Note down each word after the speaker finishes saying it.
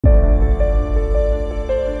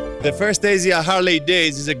The first Asia Harley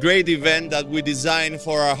Days is a great event that we designed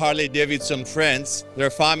for our Harley-Davidson friends,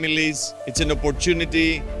 their families. It's an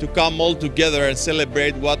opportunity to come all together and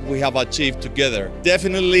celebrate what we have achieved together.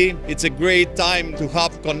 Definitely, it's a great time to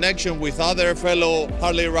have connection with other fellow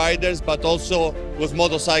Harley riders, but also with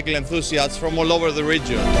motorcycle enthusiasts from all over the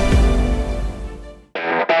region.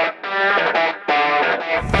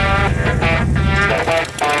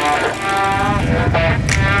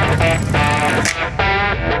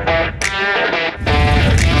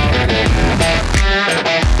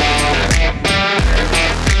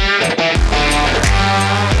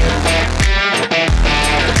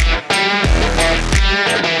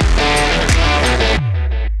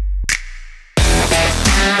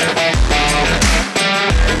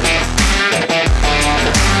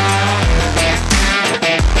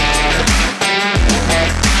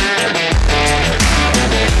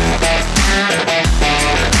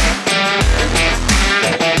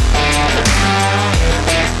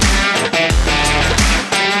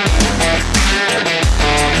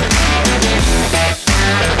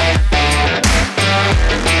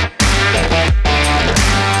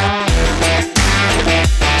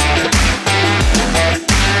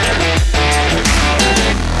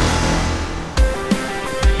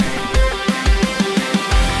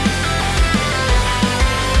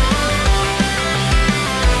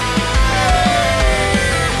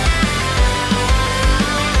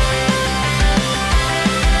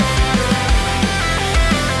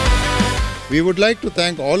 We would like to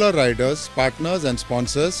thank all our riders, partners and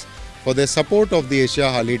sponsors for their support of the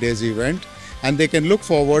Asia Harley Days event, and they can look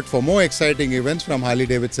forward for more exciting events from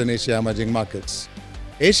Harley-Davidson Asia emerging markets.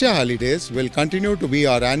 Asia Harley Days will continue to be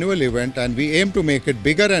our annual event, and we aim to make it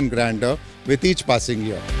bigger and grander with each passing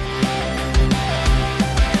year.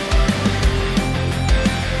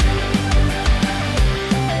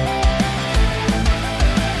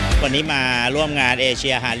วันนี้มาร่วมงานเอเชี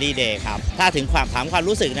ยฮาร์ลีย์เดย์ครับถ้าถึงถามความ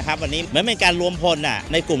รู้สึกนะครับวันนี้เหมือนเป็นการรวมพล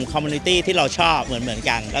ในกลุ่มคอมมูนิตี้ที่เราชอบเหมือน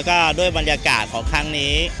กันแล้วก็ด้วยบรรยากาศของครั้ง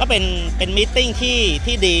นี้ก็เป็นมีตติ้ง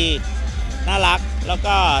ที่ดีน่ารักแล้ว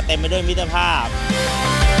ก็เต็มไปด้วยมิตรภาพ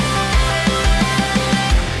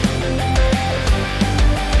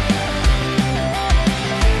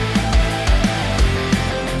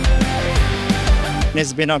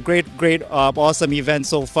It's been a great, awesome event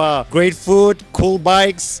so far. Great food, cool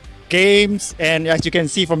bikes, games, and as you can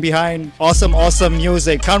see from behind, awesome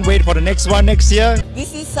music. Can't wait for the next one next year.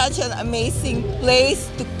 This is such an amazing place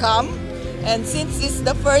to come. And since it's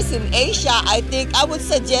the first in Asia, I think I would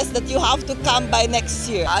suggest that you have to come by next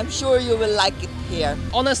year. I'm sure you will like it here.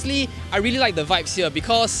 Honestly, I really like the vibes here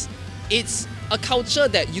because it's a culture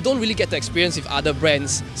that you don't really get to experience with other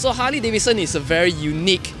brands. So Harley-Davidson is a very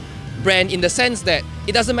unique brand in the sense that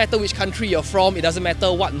it doesn't matter which country you're from, it doesn't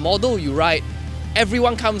matter what model you ride,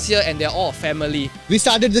 everyone comes here and they're all a family. We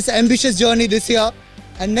started this ambitious journey this year,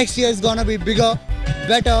 and next year is gonna be bigger,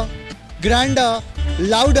 better, grander,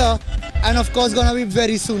 louder, and of course gonna be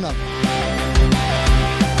very sooner.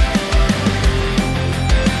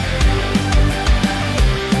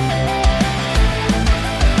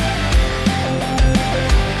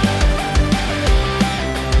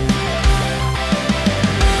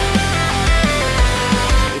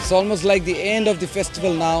 It's almost like the end of the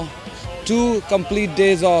festival now. 2 complete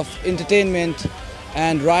days of entertainment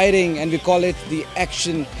and riding, and we call it the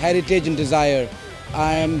Action, Heritage and Desire.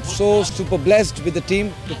 I am so super blessed with the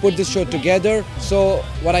team to put this show together. So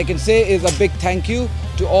what I can say is a big thank you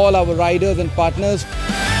to all our riders and partners.